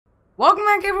Welcome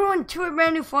back everyone to a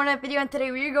brand new Fortnite video, and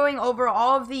today we are going over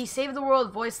all of the Save the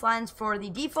World voice lines for the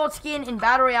default skin in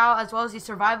Battle Royale, as well as the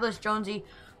Survivalist Jonesy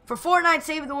for Fortnite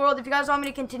Save the World. If you guys want me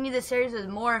to continue this series with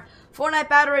more Fortnite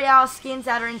Battle Royale skins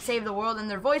that are in Save the World and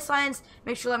their voice lines,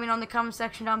 make sure to let me know in the comment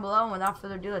section down below. And without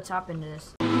further ado, let's hop into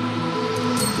this.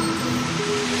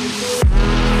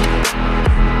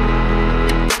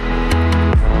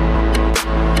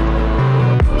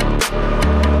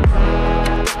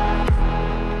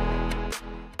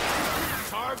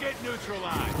 Target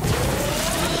neutralized.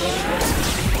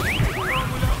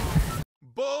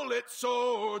 Bullets,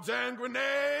 swords, and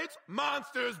grenades.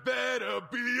 Monsters better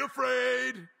be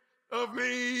afraid of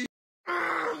me.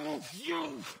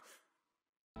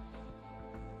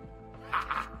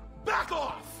 Back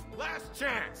off! Last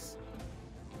chance.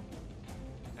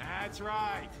 That's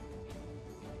right.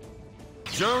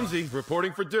 Jonesy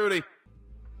reporting for duty.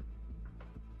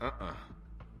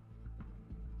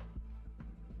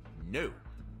 No.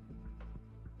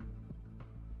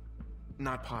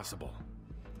 Not possible.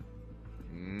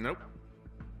 Nope.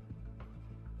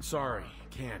 Sorry,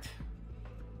 can't.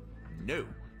 No.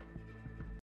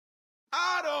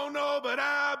 I don't know, but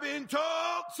I've been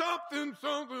told something,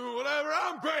 whatever.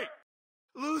 I'm great.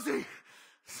 Losing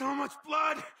so much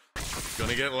blood. It's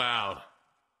gonna get loud.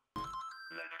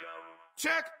 Let's go.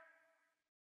 Check.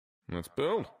 Let's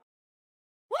build.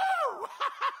 Woo!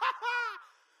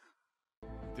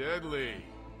 Deadly.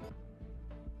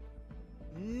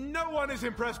 No one is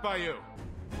impressed by you.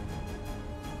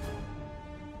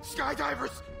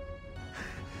 Skydivers,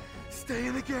 stay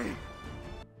in the game.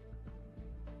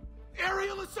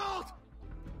 Aerial assault.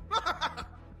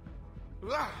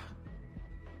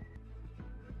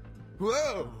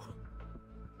 Whoa.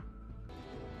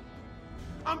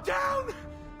 I'm down.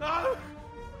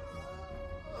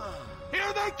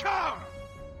 Here they come.